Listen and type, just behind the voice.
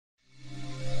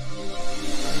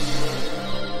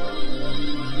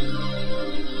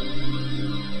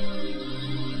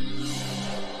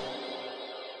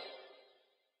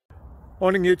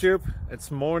Morning YouTube,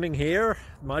 it's morning here.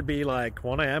 It might be like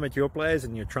 1 a.m. at your place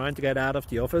and you're trying to get out of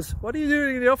the office. What are you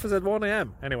doing in the office at 1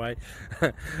 a.m? Anyway,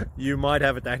 you might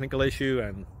have a technical issue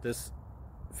and this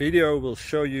video will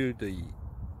show you the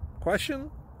question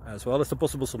as well as the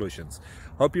possible solutions.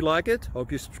 Hope you like it,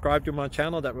 hope you subscribe to my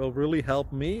channel. That will really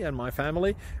help me and my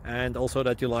family, and also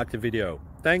that you like the video.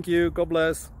 Thank you, God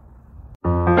bless.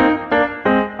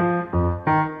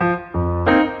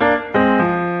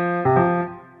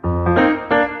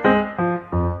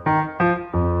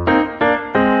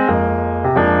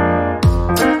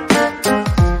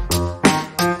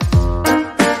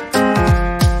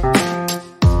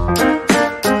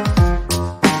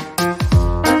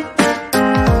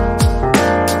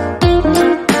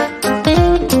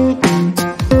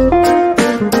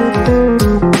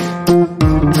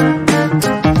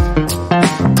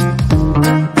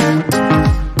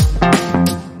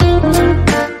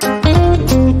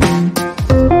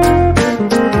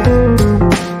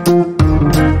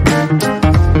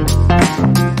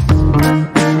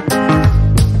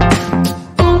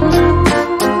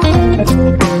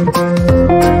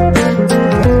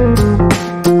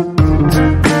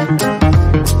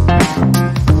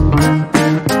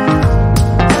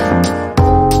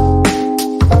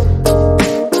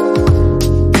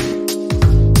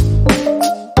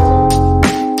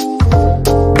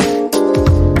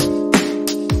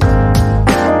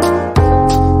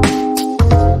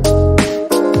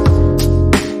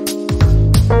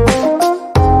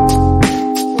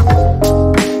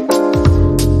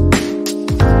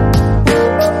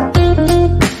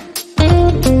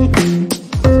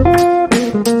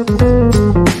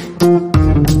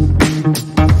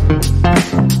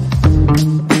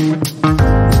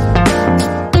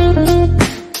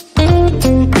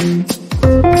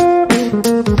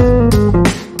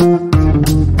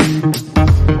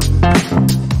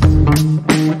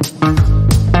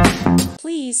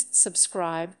 Please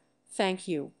subscribe. Thank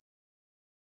you.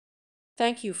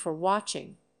 Thank you for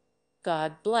watching.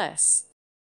 God bless.